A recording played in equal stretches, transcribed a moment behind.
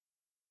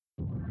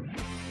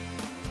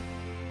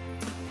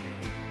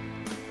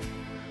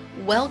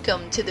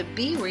Welcome to the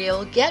Be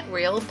Real, Get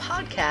Real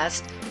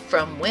podcast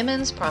from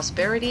Women's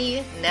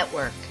Prosperity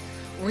Network.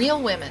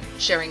 Real women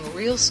sharing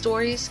real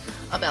stories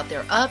about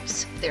their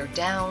ups, their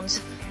downs,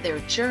 their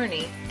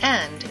journey,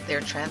 and their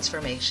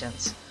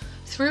transformations.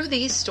 Through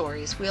these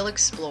stories, we'll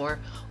explore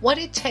what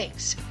it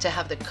takes to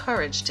have the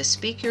courage to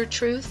speak your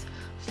truth,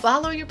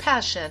 follow your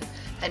passion,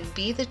 and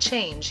be the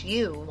change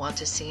you want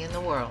to see in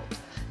the world.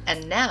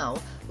 And now,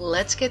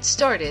 let's get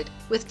started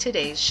with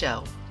today's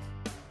show.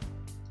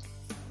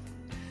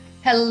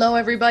 Hello,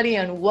 everybody,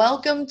 and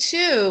welcome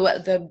to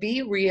the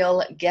Be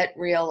Real, Get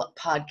Real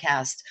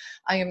podcast.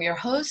 I am your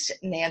host,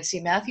 Nancy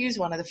Matthews,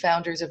 one of the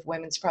founders of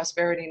Women's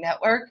Prosperity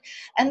Network,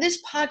 and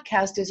this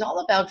podcast is all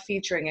about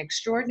featuring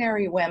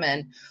extraordinary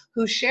women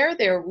who share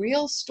their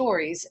real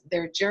stories,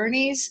 their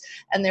journeys,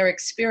 and their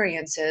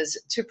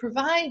experiences to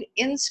provide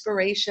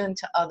inspiration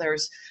to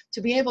others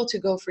to be able to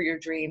go for your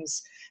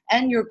dreams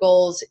and your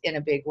goals in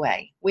a big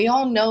way. We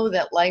all know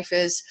that life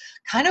is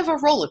kind of a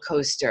roller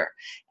coaster,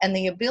 and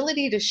the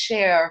ability to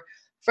share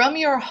from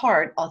your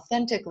heart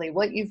authentically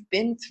what you've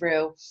been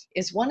through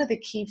is one of the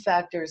key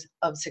factors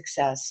of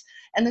success.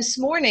 And this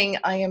morning,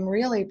 I am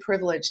really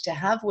privileged to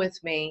have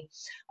with me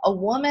a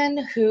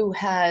woman who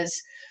has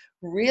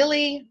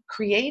really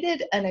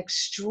created an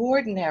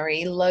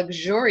extraordinary,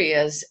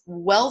 luxurious,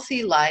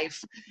 wealthy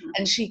life,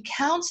 and she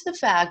counts the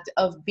fact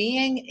of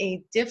being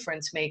a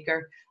difference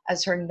maker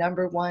as her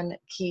number one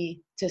key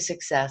to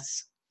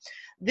success.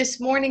 This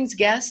morning's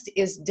guest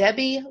is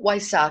Debbie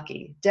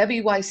Wysocki.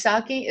 Debbie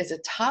Wysocki is a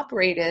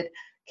top-rated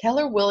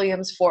Keller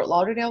Williams Fort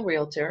Lauderdale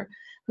realtor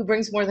who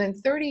brings more than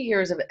 30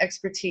 years of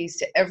expertise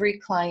to every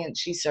client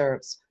she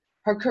serves.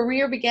 Her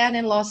career began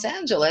in Los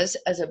Angeles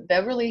as a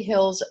Beverly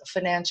Hills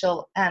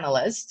financial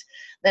analyst.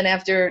 Then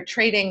after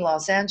trading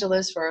Los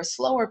Angeles for a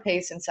slower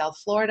pace in South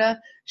Florida,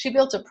 she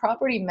built a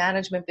property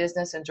management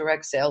business and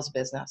direct sales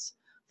business.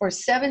 For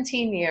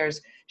 17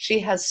 years, she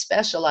has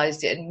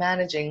specialized in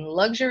managing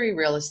luxury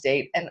real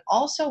estate and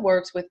also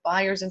works with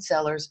buyers and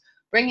sellers,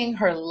 bringing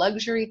her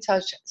luxury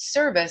touch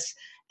service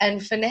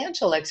and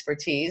financial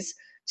expertise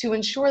to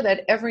ensure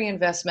that every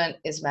investment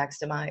is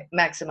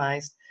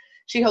maximized.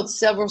 She holds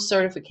several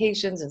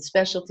certifications and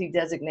specialty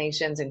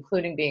designations,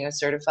 including being a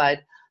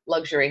certified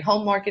luxury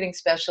home marketing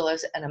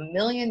specialist and a $1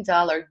 Million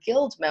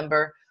Guild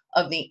member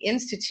of the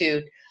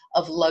Institute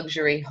of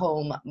Luxury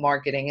Home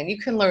Marketing. And you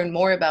can learn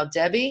more about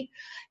Debbie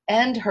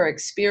and her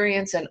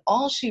experience and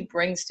all she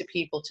brings to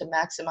people to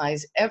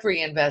maximize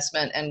every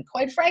investment and,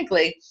 quite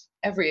frankly,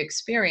 every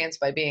experience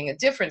by being a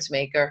difference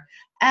maker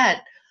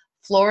at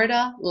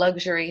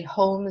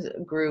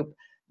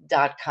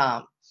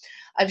FloridaLuxuryHomesGroup.com.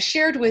 I've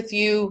shared with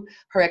you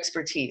her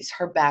expertise,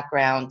 her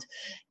background,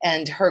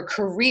 and her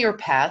career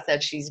path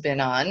that she's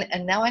been on,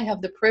 and now I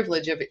have the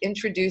privilege of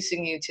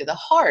introducing you to the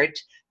heart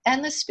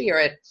and the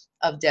spirit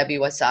of Debbie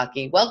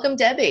Wysocki. Welcome,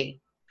 Debbie.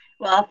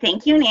 Well,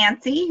 thank you,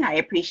 Nancy. I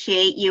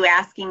appreciate you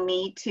asking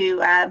me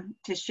to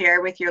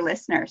share with your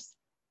listeners.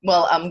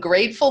 Well, I'm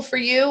grateful for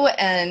you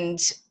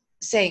and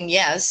saying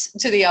yes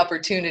to the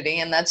opportunity,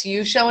 and that's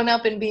you showing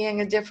up and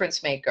being a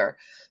difference maker.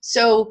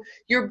 So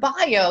your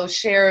bio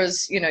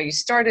shares, you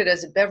started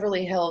as a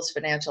Beverly Hills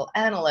financial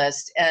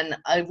analyst, and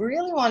I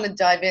really want to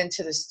dive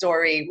into the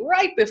story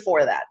right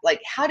before that.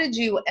 Like, how did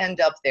you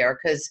end up there?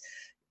 Because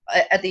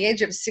at the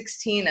age of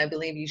 16, I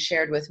believe you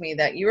shared with me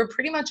that you were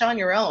pretty much on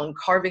your own,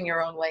 carving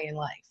your own way in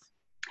life.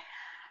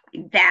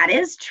 That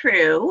is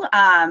true.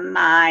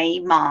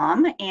 My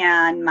mom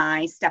and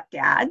my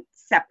stepdad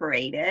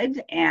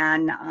separated,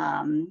 and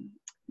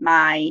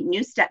my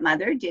new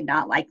stepmother did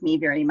not like me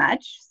very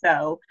much.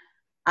 So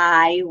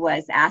I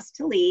was asked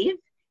to leave,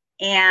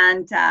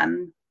 and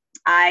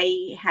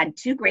I had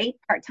two great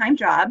part-time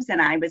jobs,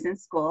 and I was in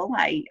school.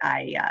 I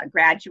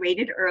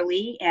graduated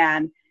early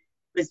and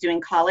was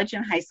doing college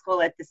and high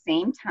school at the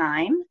same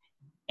time.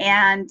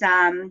 And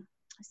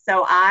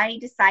so I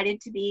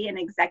decided to be an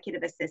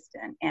executive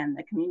assistant, and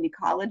the community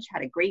college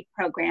had a great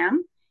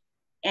program.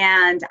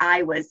 And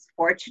I was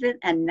fortunate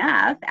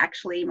enough,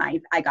 actually,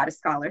 I got a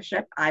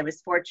scholarship. I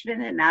was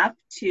fortunate enough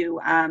to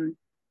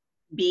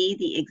be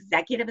the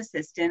executive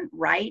assistant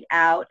right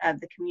out of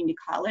the community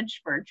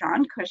college for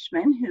John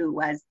Cushman, who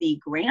was the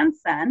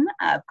grandson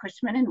of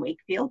Cushman and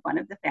Wakefield, one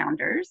of the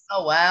founders.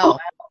 Oh, wow.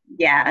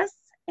 Yes.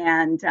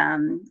 And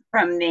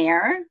from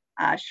there,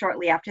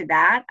 shortly after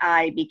that,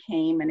 I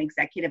became an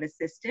executive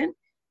assistant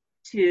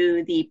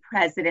to the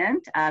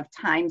president of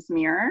Times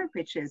Mirror,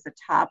 which is a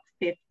top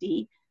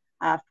 50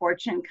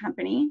 Fortune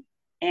company.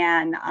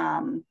 And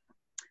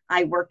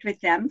I worked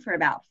with them for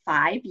about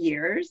 5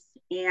 years.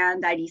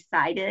 And I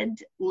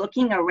decided,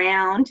 looking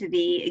around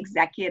the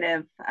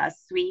executive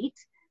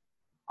suite,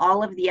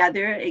 all of the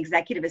other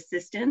executive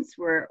assistants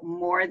were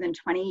more than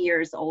 20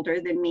 years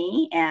older than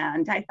me.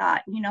 And I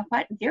thought, you know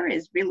what, there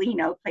is really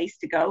no place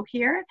to go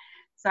here.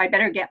 So I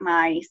better get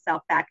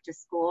myself back to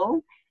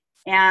school.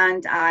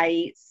 And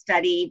I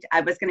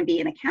was going to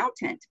be an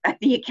accountant, but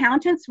the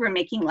accountants were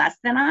making less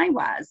than I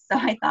was. So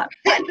I thought,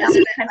 what else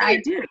can I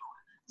do?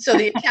 So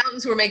the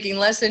accountants were making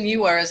less than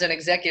you are as an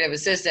executive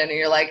assistant, and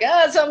you're like,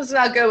 something's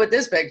not good with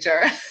this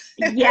picture.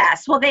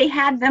 Yes. Well, they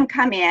had them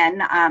come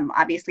in.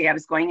 Obviously, I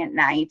was going at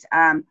night.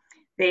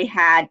 They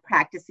had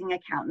practicing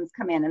accountants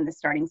come in, and the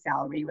starting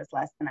salary was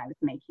less than I was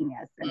making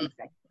as an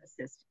executive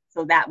assistant.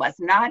 So that was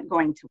not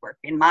going to work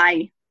in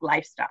my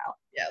lifestyle.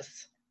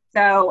 Yes.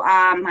 So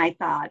I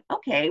thought,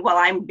 okay, well,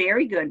 I'm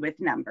very good with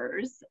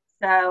numbers.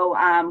 So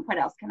what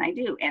else can I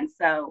do? And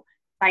so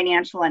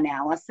financial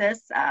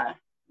analysis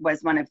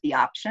was one of the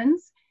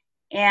options.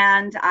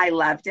 And I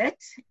loved it.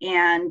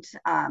 And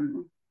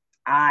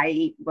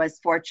I was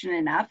fortunate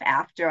enough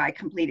after I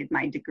completed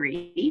my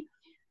degree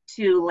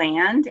to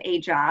land a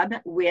job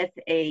with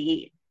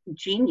a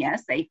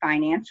genius, a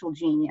financial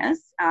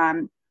genius,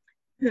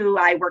 who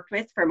I worked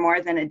with for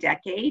more than a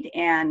decade.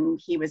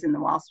 And he was in the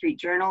Wall Street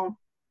Journal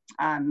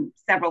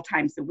several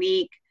times a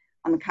week,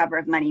 on the cover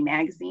of Money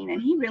Magazine.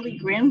 And he really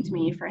groomed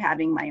me for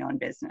having my own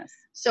business.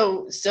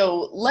 So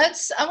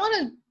I want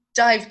to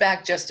dive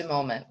back just a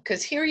moment,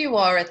 because here you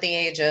are at the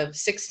age of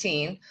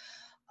 16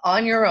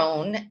 on your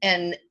own,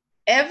 and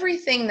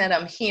everything that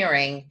I'm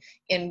hearing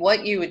in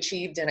what you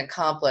achieved and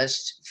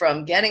accomplished,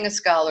 from getting a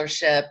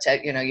scholarship to,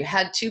 you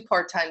had 2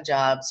 part-time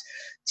jobs,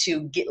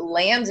 to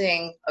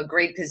landing a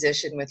great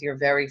position with your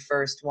very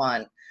first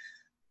one.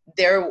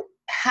 There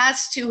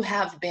has to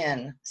have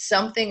been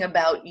something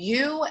about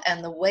you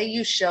and the way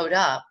you showed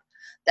up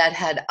that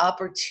had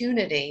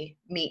opportunity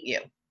meet you.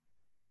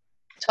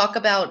 Talk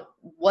about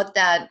what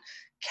that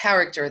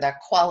character, that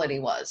quality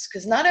was,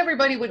 because not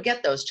everybody would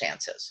get those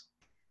chances.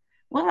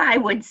 Well, I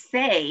would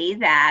say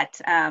that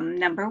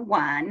number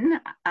one,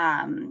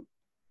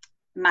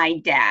 my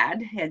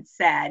dad had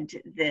said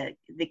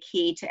the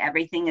key to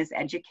everything is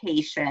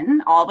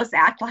education. Always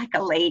act like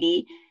a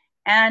lady.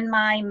 And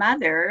my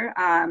mother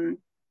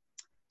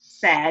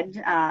said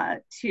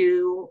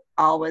to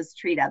always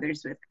treat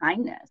others with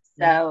kindness.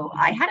 So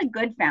I had a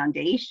good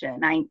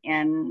foundation. I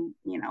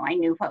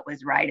knew what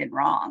was right and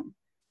wrong.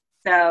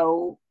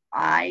 So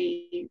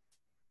I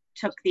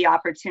took the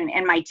opportunity,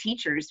 and my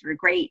teachers were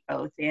great,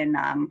 both in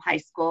high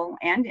school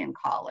and in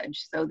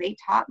college. So they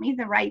taught me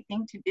the right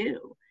thing to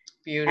do.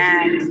 Beautiful.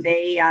 And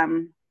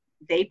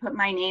they put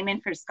my name in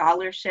for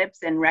scholarships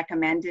and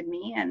recommended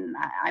me, and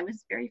I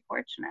was very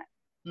fortunate.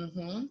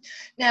 Mm-hmm.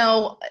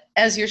 Now,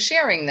 as you're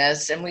sharing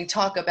this, and we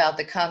talk about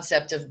the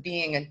concept of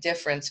being a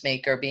difference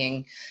maker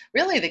being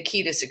really the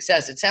key to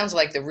success, it sounds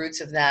like the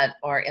roots of that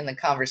are in the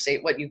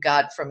conversation, what you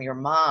got from your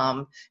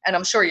mom, and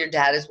I'm sure your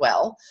dad as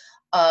well,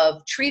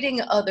 of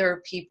treating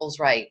other people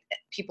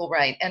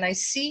right. And I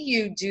see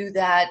you do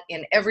that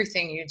in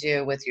everything you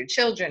do with your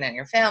children and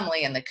your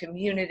family and the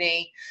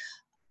community,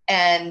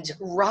 and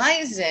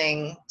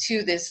rising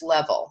to this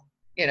level.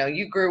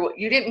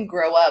 You didn't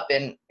grow up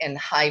in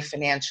high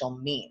financial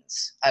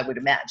means, I would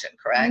imagine,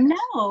 correct?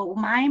 No,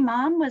 my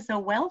mom was a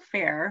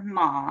welfare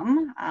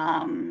mom.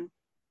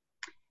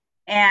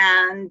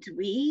 And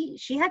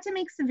she had to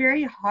make some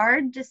very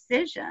hard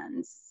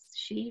decisions.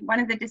 One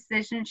of the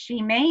decisions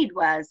she made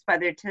was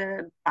whether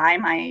to buy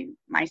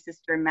my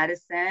sister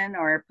medicine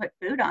or put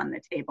food on the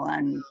table.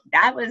 And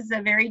that was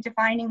a very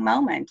defining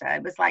moment. I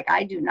was like,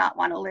 I do not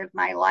want to live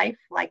my life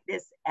like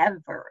this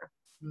ever.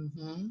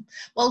 Mm-hmm.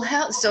 Well,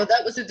 so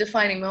that was a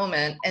defining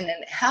moment. And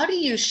then how do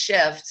you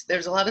shift?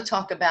 There's a lot of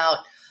talk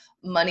about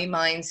money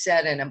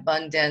mindset and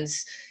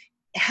abundance.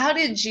 How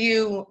did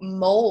you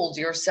mold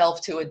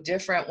yourself to a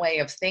different way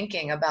of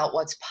thinking about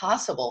what's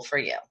possible for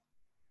you?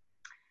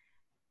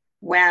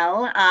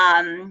 Well,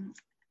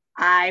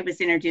 I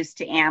was introduced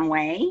to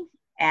Amway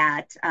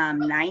at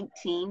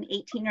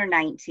 18 or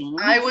 19.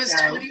 I was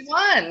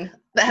 21.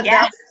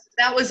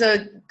 That was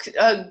a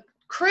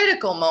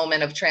critical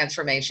moment of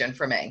transformation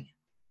for me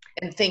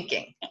in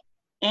thinking.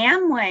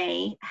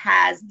 Amway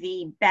has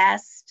the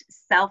best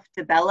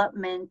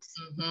self-development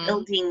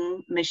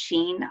building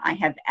machine I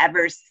have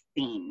ever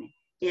seen.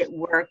 It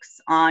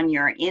works on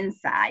your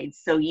inside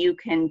so you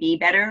can be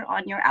better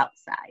on your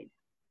outside.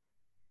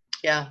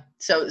 Yeah.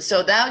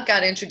 So that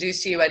got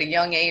introduced to you at a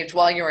young age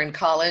while you were in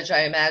college,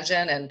 I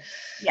imagine. And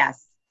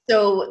yes.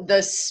 So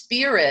the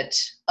spirit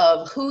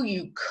of who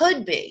you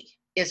could be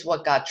is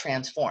what got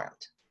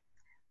transformed.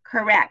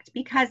 Correct.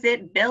 Because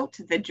it built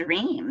the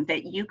dream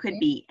that you could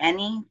be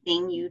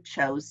anything you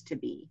chose to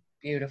be.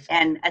 Beautiful.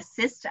 And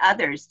assist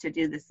others to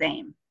do the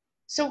same.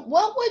 So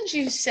what would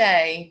you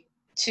say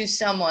to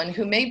someone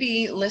who may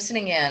be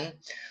listening in,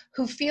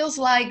 who feels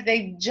like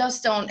they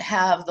just don't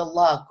have the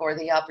luck or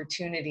the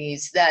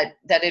opportunities that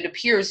it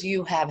appears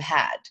you have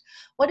had?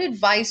 What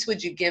advice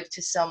would you give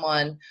to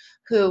someone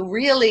who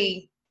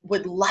really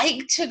would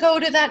like to go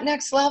to that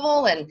next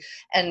level and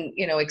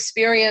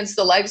experience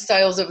the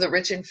lifestyles of the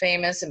rich and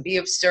famous and be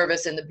of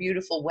service in the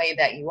beautiful way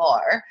that you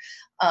are?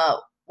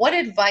 What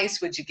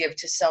advice would you give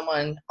to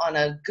someone on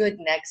a good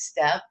next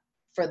step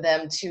for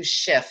them to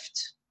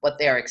shift what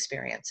they're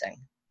experiencing?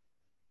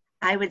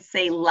 I would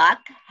say luck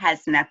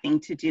has nothing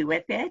to do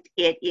with it.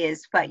 It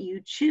is what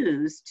you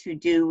choose to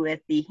do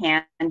with the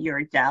hand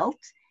you're dealt,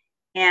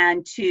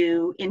 and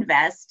to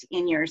invest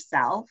in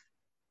yourself.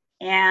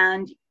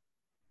 And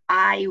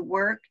I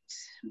worked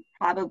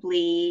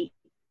probably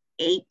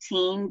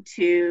 18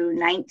 to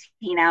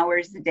 19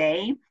 hours a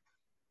day.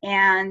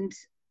 And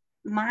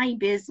my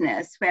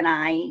business, when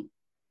I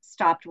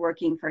stopped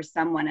working for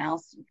someone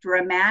else,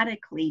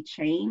 dramatically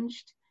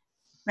changed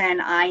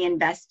when I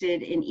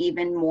invested in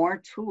even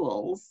more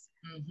tools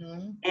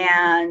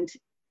and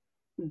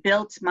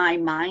built my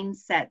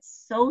mindset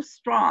so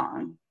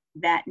strong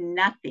that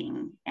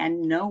nothing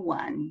and no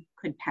one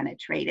could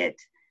penetrate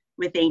it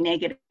with a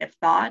negative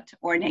thought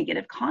or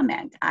negative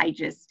comment. I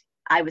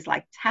was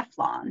like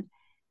Teflon,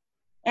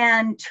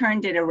 and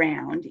turned it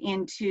around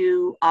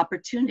into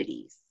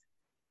opportunities.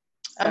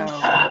 So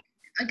I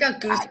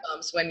got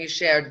goosebumps when you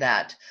shared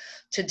that.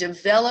 To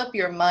develop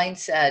your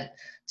mindset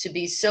to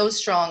be so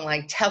strong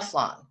like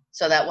Teflon,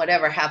 so that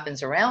whatever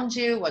happens around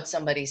you, what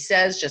somebody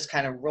says just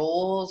kind of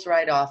rolls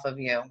right off of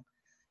you.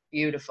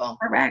 Beautiful.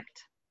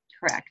 Correct.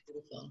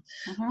 Beautiful.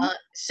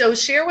 So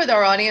share with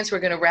our audience, we're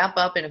going to wrap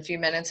up in a few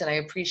minutes, and I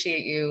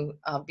appreciate you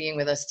being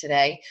with us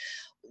today.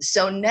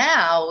 So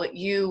now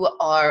you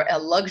are a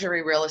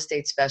luxury real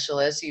estate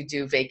specialist. You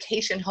do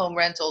vacation home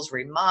rentals,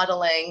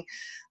 remodeling.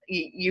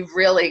 You've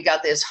really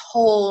got this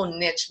whole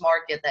niche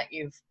market that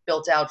you've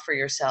built out for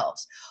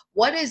yourselves.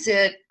 What is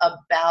it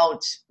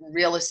about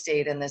real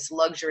estate in this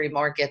luxury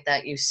market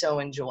that you so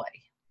enjoy?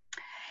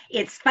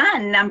 It's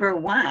fun, number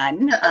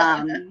one.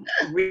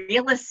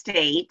 Real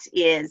estate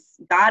is,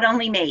 God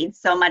only made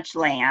so much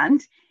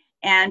land.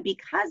 And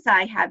because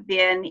I have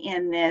been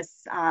in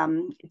this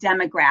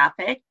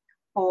demographic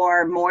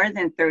for more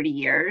than 30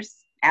 years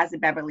as a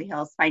Beverly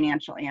Hills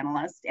financial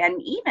analyst,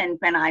 and even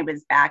when I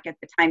was back at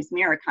the Times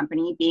Mirror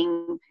Company,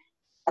 being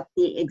at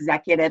the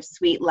executive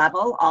suite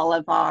level, all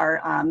of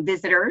our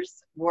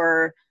visitors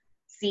were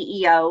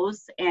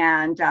CEOs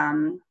and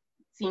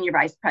senior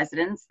vice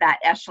presidents, that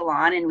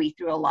echelon, and we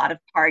threw a lot of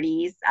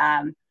parties.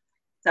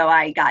 So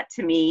I got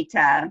to meet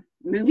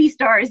movie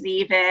stars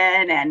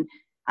even,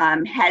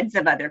 and heads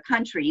of other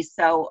countries.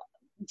 So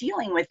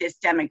dealing with this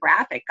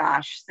demographic,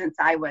 gosh, since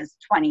I was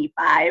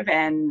 25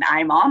 and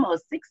I'm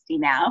almost 60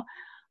 now,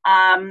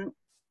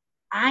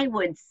 I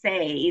would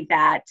say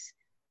that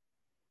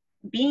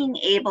being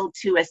able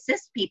to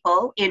assist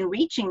people in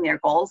reaching their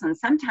goals, and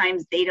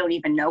sometimes they don't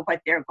even know what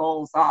their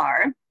goals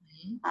are,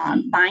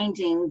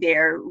 finding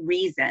their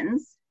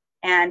reasons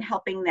and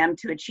helping them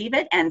to achieve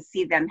it and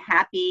see them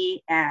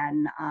happy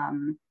and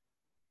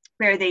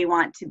where they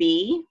want to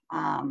be.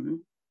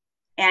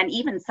 And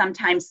even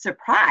sometimes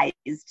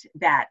surprised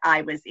that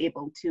I was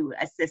able to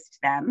assist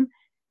them,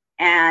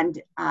 and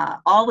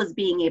always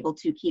being able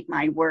to keep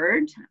my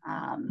word,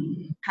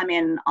 come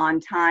in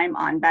on time,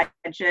 on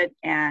budget,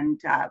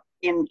 and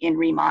in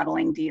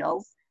remodeling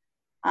deals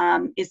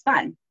is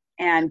fun,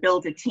 and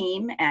build a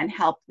team and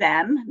help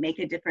them make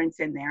a difference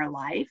in their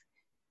life,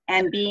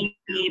 and being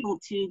able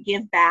to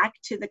give back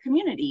to the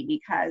community,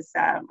 because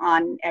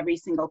on every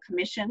single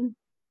commission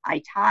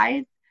I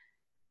tithe,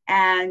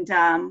 and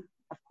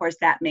of course,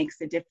 that makes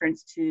a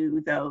difference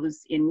to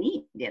those in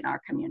need in our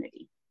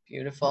community.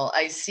 Beautiful.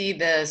 I see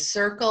the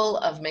circle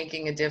of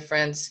making a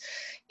difference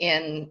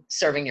in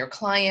serving your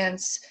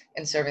clients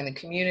and serving the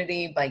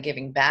community by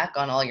giving back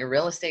on all your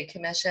real estate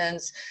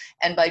commissions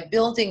and by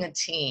building a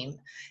team.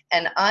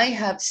 And I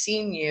have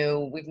seen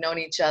you, we've known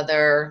each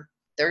other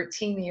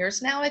 13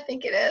 years now, I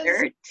think it is.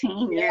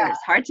 13 years.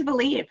 Hard to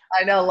believe.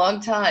 I know, a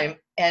long time.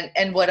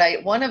 And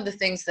one of the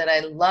things that I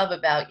love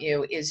about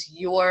you is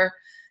your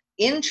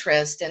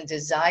interest and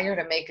desire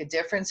to make a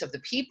difference of the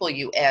people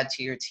you add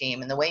to your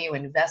team and the way you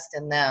invest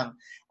in them.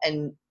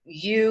 And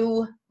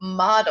you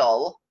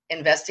model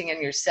investing in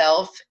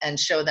yourself and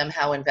show them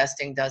how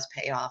investing does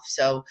pay off.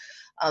 So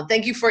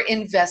thank you for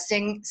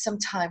investing some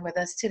time with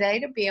us today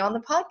to be on the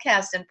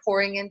podcast and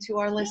pouring into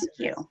our listeners.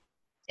 Thank you.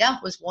 Yeah,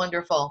 it was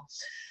wonderful.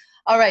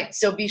 All right,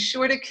 so be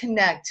sure to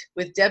connect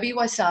with Debbie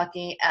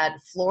Wysocki at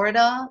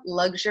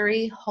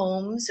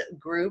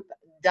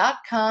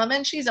FloridaLuxuryHomesGroup.com,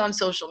 and she's on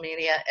social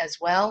media as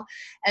well.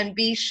 And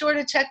be sure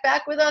to check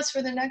back with us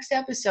for the next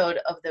episode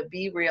of the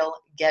Be Real,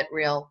 Get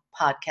Real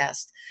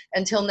podcast.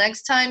 Until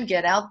next time,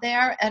 get out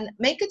there and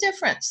make a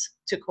difference,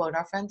 to quote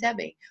our friend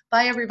Debbie.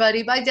 Bye,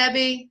 everybody. Bye,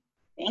 Debbie.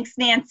 Thanks,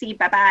 Nancy.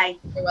 Bye-bye.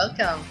 You're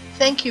welcome.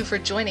 Thank you for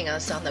joining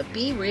us on the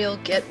Be Real,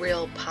 Get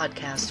Real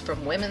podcast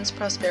from Women's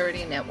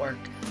Prosperity Network,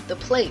 the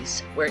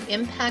place where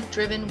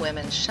impact-driven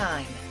women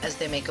shine as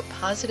they make a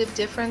positive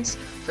difference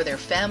for their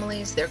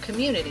families, their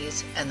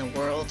communities, and the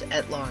world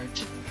at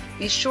large.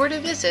 Be sure to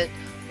visit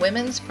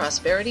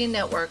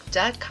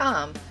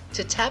womensprosperityNetwork.com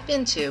to tap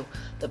into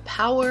the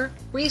power,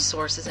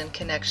 resources, and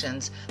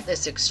connections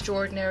this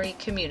extraordinary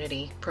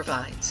community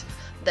provides.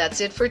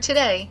 That's it for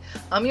today.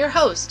 I'm your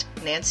host,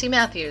 Nancy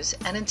Matthews,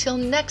 and until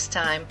next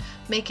time,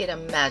 make it a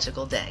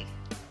magical day.